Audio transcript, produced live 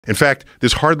In fact,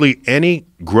 there's hardly any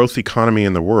growth economy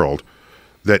in the world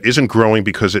that isn't growing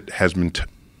because it has been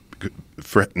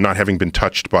for not having been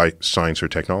touched by science or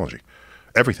technology.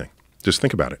 Everything. Just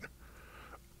think about it.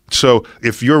 So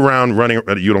if you're around running,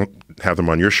 you don't have them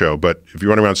on your show, but if you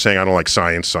run around saying, I don't like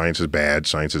science, science is bad,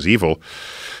 science is evil,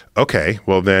 okay,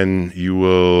 well then you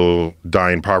will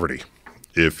die in poverty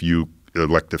if you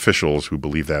elect officials who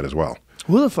believe that as well.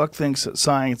 Who the fuck thinks that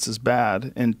science is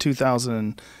bad in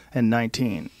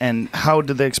 2019? And how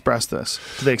do they express this?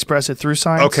 Do they express it through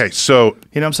science? Okay, so...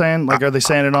 You know what I'm saying? Like, are they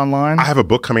saying it online? I have a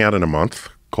book coming out in a month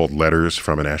called Letters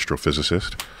from an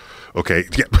Astrophysicist. Okay,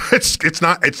 yeah, it's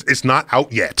not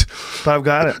out yet. But I've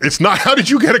got it. It's not. How did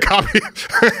you get a copy?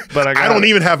 But I don't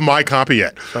even have my copy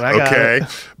yet. But I got it.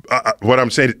 What I'm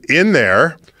saying in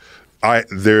there,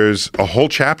 there's a whole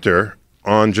chapter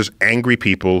on just angry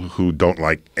people who don't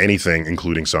like anything,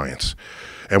 including science.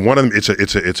 And one of them,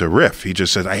 it's a riff. He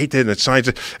just says, "I hate that science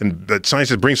and that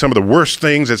science brings some of the worst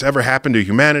things that's ever happened to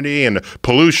humanity and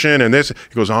pollution and this."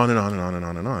 He goes on and on and on and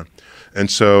on and on. And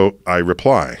so I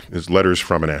reply. It's Letters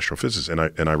from an Astrophysicist,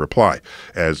 and I reply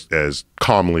as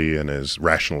calmly and as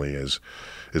rationally as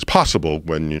possible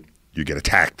when you get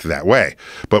attacked that way.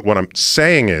 But what I'm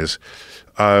saying is,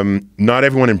 not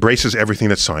everyone embraces everything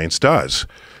that science does,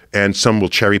 and some will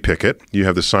cherry pick it. You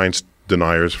have the science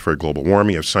deniers for global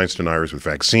warming. You have science deniers with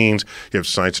vaccines. You have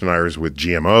science deniers with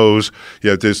GMOs. You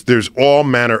have there's all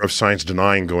manner of science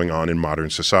denying going on in modern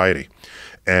society,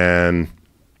 and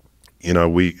you know,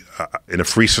 we in a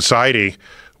free society,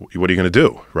 what are you going to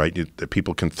do, right?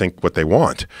 People can think what they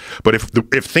want, but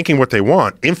if thinking what they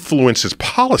want influences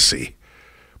policy,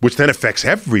 which then affects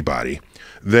everybody,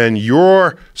 then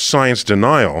your science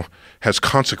denial has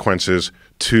consequences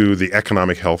to the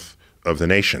economic health of the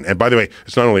nation. And by the way,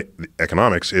 it's not only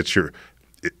economics; it's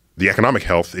the economic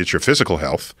health. It's your physical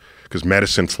health, because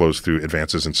medicine flows through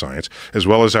advances in science, as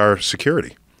well as our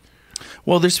security.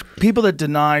 Well, there's people that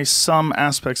deny some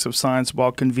aspects of science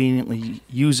while conveniently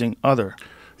using other.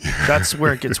 That's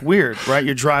where it gets weird, right?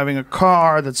 You're driving a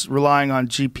car that's relying on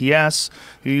GPS.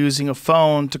 You're using a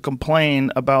phone to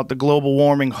complain about the global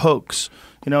warming hoax.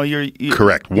 You know, you're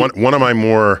correct. One of my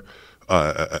more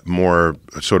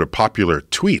sort of popular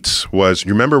tweets was,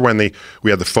 you remember when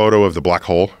we had the photo of the black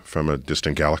hole from a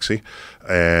distant galaxy,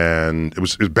 and it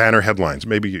was banner headlines,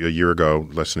 maybe a year ago,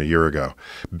 less than a year ago,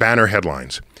 banner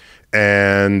headlines.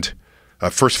 And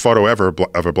first photo ever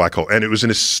of a black hole. And it was an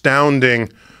astounding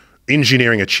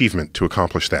engineering achievement to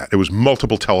accomplish that. It was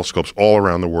multiple telescopes all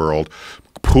around the world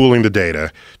pooling the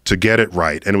data to get it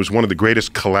right. And it was one of the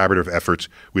greatest collaborative efforts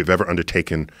we've ever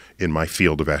undertaken in my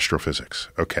field of astrophysics.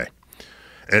 Okay.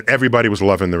 And everybody was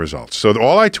loving the results. So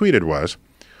all I tweeted was,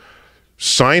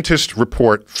 scientists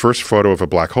report first photo of a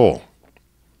black hole.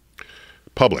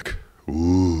 Public.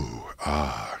 Ooh,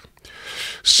 ah.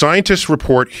 Scientists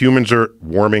report humans are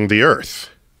warming the Earth.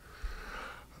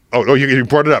 Oh, you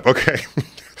brought it up. Okay.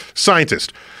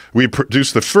 Scientist. We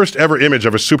produced the first ever image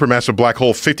of a supermassive black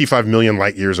hole 55 million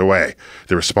light years away.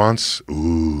 The response?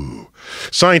 Ooh.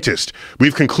 Scientist.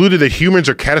 We've concluded that humans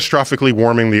are catastrophically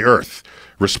warming the Earth.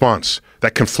 Response.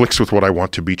 That conflicts with what I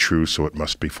want to be true, so it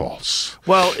must be false.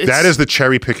 Well, that is the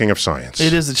cherry picking of science.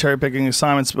 It is the cherry picking of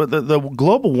science, but the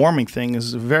global warming thing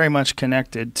is very much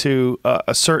connected to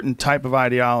a certain type of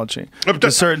ideology. A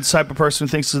certain type of person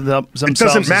who thinks of themselves. It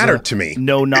doesn't matter to me.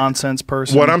 No nonsense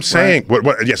person. What I'm saying,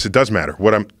 yes, it does matter.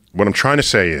 What I'm trying to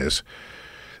say is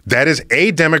that is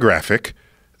a demographic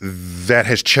that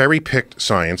has cherry picked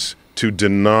science to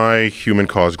deny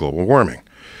human-caused global warming.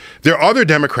 There are other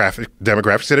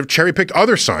demographics that have cherry-picked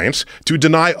other science to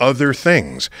deny other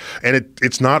things. And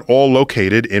it's not all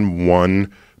located in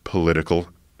one political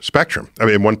spectrum, I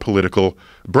mean, in one political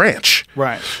branch.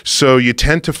 Right. So you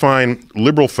tend to find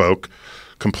liberal folk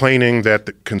complaining that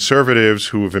the conservatives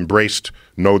who have embraced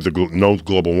no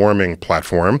global warming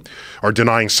platform are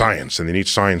denying science, and they need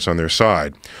science on their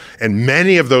side. And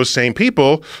many of those same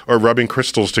people are rubbing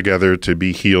crystals together to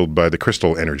be healed by the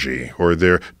crystal energy, or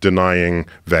they're denying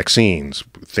vaccines,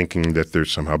 thinking that they're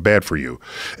somehow bad for you.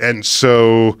 And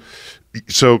so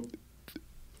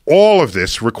all of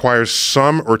this requires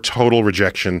some or total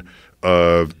rejection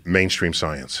of mainstream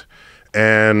science.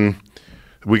 And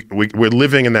we're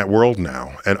living in that world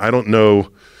now, and I don't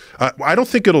know. I don't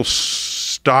think it'll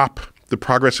stop the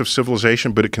progress of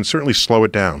civilization, but it can certainly slow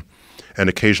it down and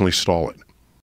occasionally stall it.